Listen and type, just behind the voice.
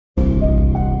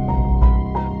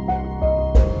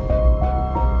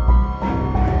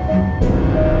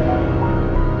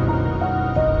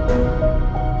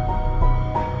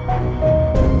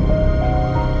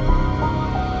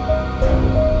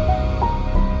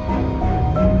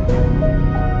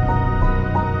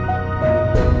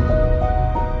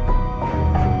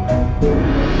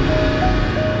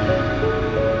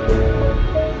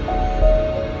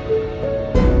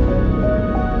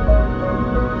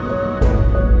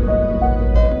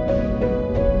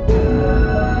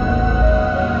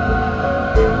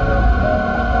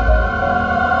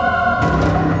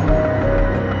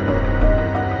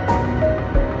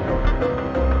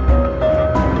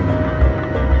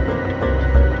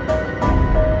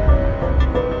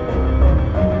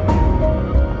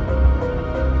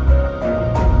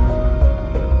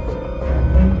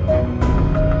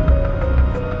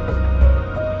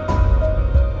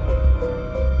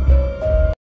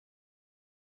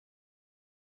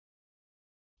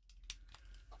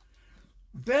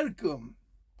Welcome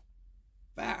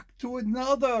back to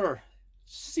another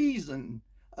season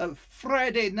of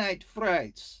Friday Night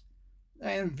Frights.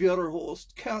 I am your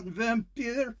host, Count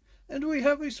Vampire, and we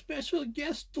have a special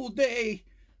guest today,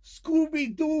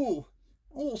 Scooby-Doo.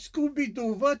 Oh,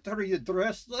 Scooby-Doo, what are you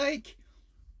dressed like?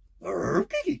 A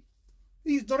turkey.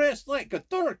 He's dressed like a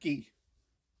turkey.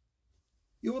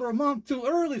 You were a month too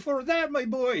early for that, my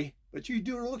boy, but you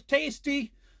do look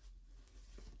tasty.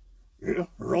 Yeah,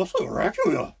 you're also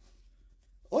Dracula.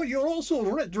 Oh, you're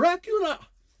also Dracula.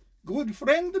 Good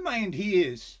friend of mine he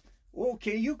is.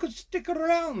 Okay, you could stick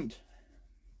around.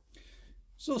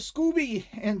 So Scooby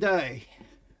and I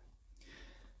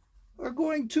are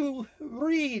going to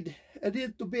read a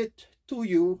little bit to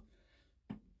you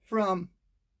from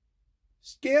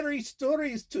Scary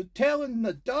Stories to Tell in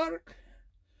the Dark,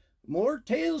 More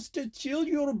Tales to Chill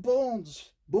Your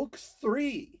Bones, Book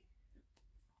 3.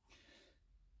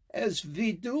 As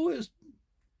we do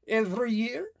every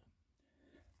year.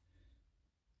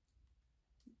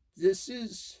 This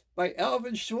is by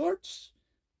Alvin Swartz,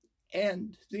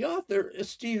 and the author is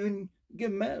Stephen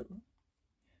Gemmell.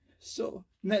 So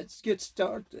let's get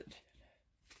started.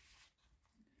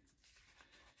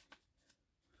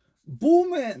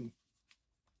 Boomin'.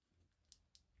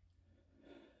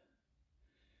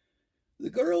 The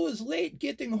girl is late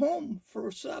getting home for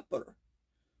supper.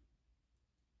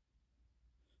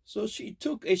 So she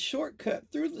took a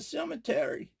shortcut through the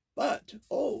cemetery, but,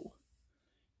 oh,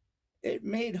 it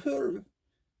made her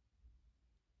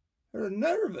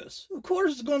nervous. Of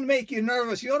course it's going to make you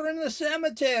nervous. You're in the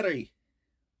cemetery.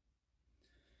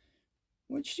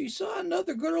 When she saw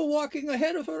another girl walking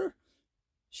ahead of her,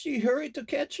 she hurried to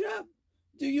catch up.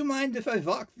 Do you mind if I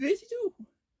walk with you?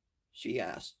 She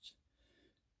asked.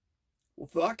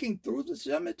 Walking through the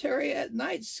cemetery at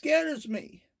night scares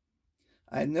me.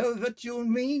 I know what you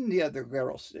mean, the other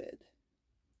girl said.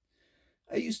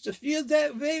 I used to feel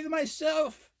that way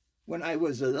myself when I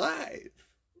was alive.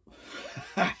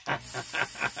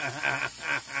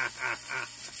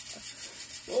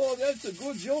 Oh, that's a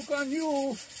good joke on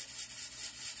you.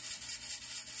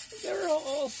 There are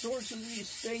all sorts of these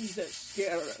things that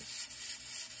scare us.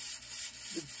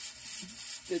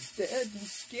 The dead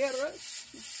scare us.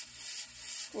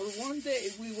 For one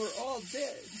day we were all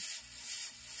dead.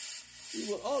 We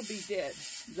will all be dead,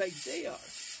 like they are.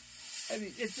 I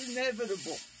mean, it's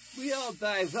inevitable. We all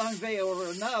die one way or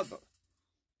another.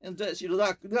 Unless you're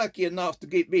lucky enough to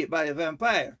get beat by a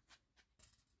vampire.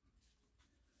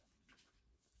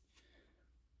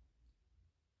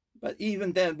 But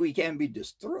even then, we can be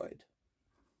destroyed.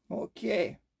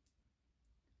 Okay.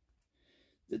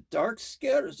 The dark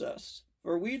scares us,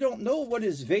 for we don't know what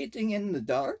is waiting in the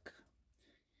dark.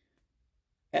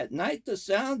 At night, the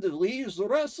sound of leaves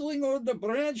rustling or the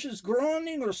branches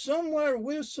groaning or someone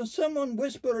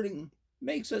whispering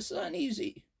makes us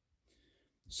uneasy.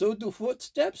 So do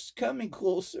footsteps coming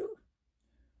closer.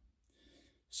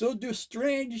 So do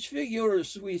strange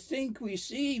figures we think we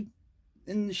see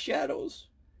in the shadows.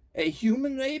 A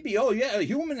human, maybe? Oh, yeah, a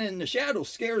human in the shadows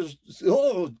scares...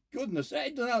 Oh, goodness, I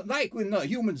do not like when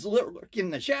humans lurk in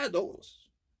the shadows.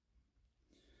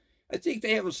 I think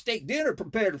they have a steak dinner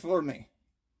prepared for me.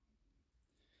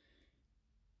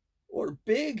 Or a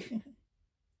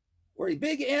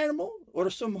big animal, or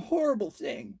some horrible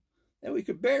thing that we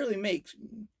could barely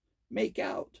make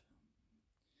out.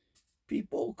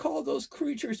 People call those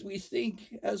creatures we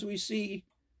think as we see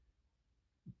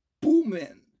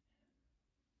boomin'.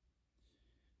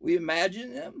 We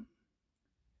imagine them.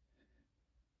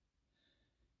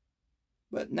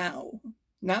 But now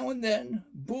and then,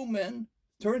 boomin'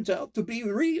 turns out to be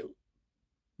real.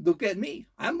 Look at me.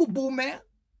 I'm a booman.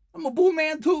 I'm a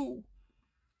booman too.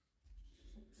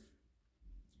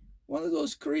 One of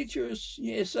those creatures,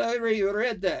 yes, I already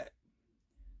read that.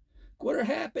 Quarter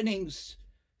happenings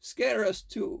scare us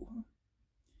too.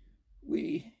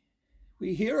 We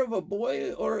hear of a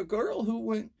boy or a girl who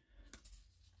went,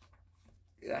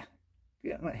 get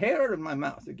my hair out of my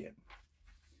mouth again,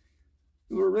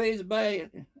 who were raised by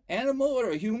an animal or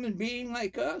a human being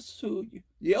like us, who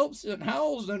yelps and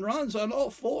howls and runs on all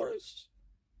fours.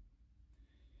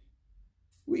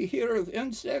 We hear of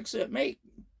insects that make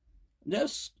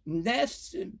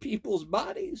nests in people's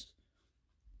bodies,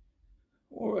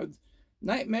 or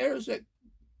nightmares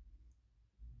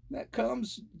that come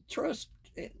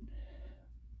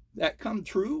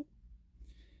true,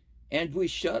 and we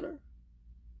shudder.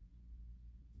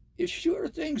 If sure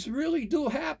things really do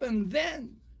happen,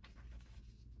 then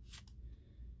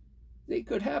they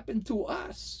could happen to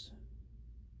us.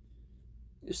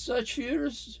 If such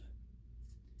fears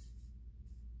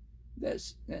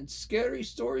and scary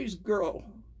stories grow,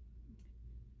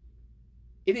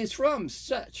 It is from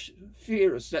such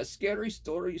fears that scary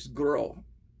stories grow.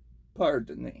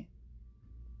 Pardon me.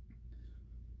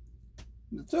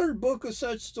 The third book of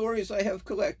such stories I have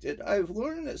collected, I have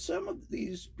learned that some of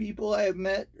these people I have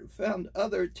met found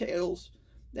other tales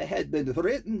that had been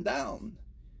written down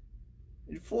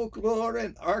in folklore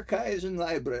and archives and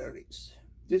libraries.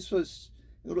 This was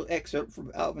a little excerpt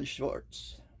from Alvin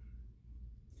Swartz.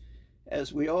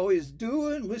 As we always do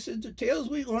and listen to tales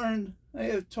we learn, I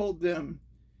have told them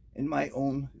in my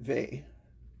own way.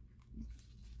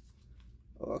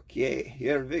 Okay,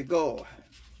 here we go.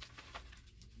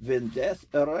 When death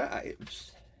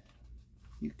arrives,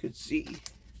 you could see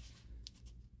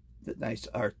the nice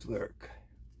artwork.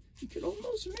 You can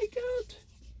almost make out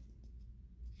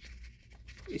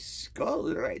a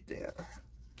skull right there.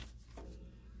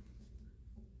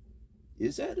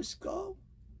 Is that a skull?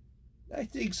 I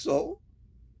think so.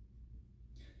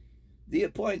 The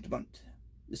appointment.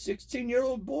 The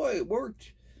 16-year-old boy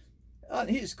worked on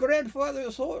his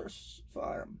grandfather's horse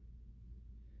farm.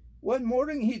 One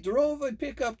morning he drove a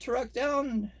pickup truck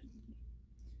down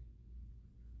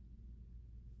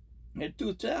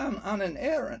into town on an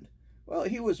errand. While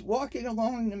he was walking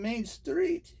along the main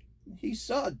street, he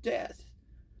saw death.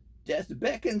 Death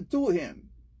beckoned to him.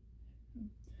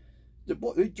 The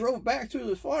boy drove back to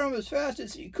the farm as fast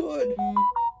as he could.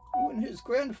 When his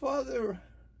grandfather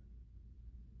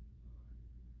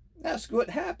asked what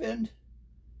happened,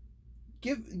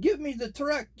 give me the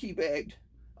truck, he begged.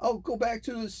 I'll go back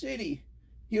to the city.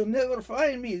 He'll never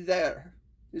find me there.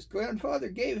 His grandfather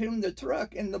gave him the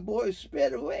truck, and the boy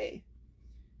sped away.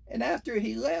 And after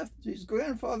he left, his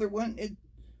grandfather went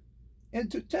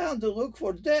into town to look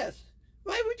for death.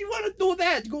 Why would you want to do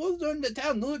that? Go into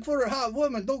town to look for a hot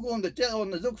woman. Don't go into town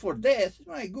to look for death.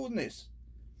 My goodness.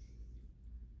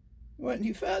 When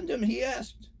he found him, he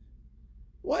asked,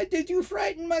 "Why did you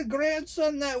frighten my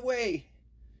grandson that way?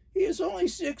 He is only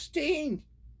 16.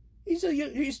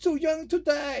 He's too young to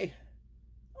die."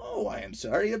 "Oh, I am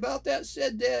sorry about that,"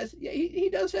 said Death. "Yeah, he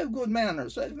does have good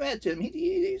manners. I've met him.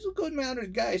 He's a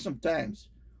good-mannered guy sometimes.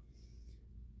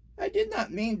 I did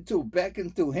not mean to beckon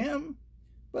to him,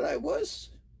 but I was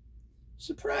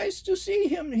surprised to see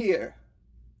him here.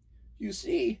 You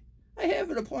see, I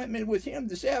have an appointment with him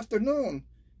this afternoon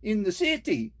in the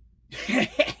city."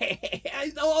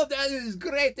 Oh, that is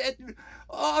great.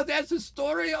 That's a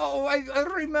story. Oh, I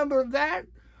remember that.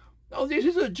 Oh, this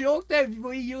is a joke that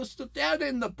we used to tell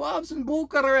in the pubs in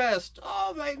Bucharest.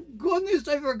 Oh, my goodness,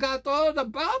 I forgot all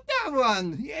about that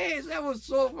one. Yes, that was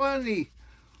so funny.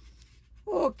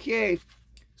 Okay,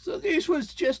 so this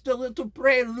was just a little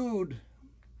prelude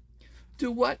to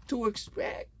what to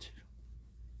expect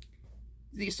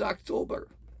this October.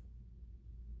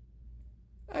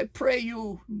 I pray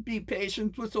you be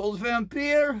patient with old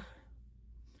vampire.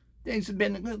 Things have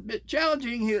been a little bit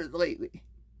challenging here lately.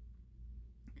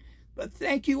 But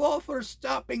thank you all for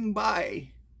stopping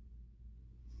by.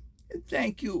 And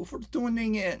thank you for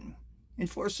tuning in and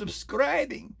for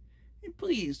subscribing. And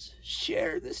please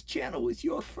share this channel with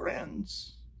your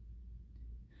friends.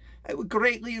 I would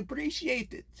greatly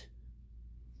appreciate it.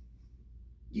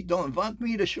 You don't want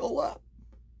me to show up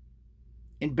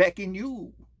and beckon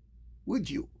you, would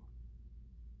you?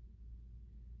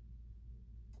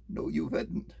 No, you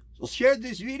wouldn't. So share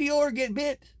this video or get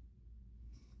bit.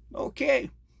 Okay.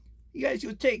 You guys,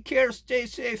 you take care, stay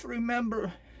safe,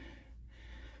 remember,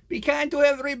 be kind to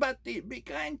everybody, be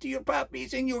kind to your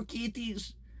puppies and your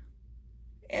kitties,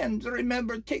 and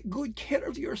remember, take good care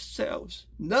of yourselves,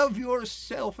 love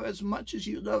yourself as much as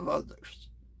you love others.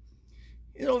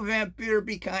 You know, vampire,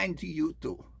 be kind to you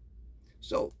too.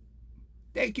 So,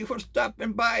 thank you for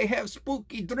stopping by, have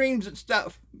spooky dreams and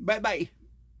stuff, bye-bye.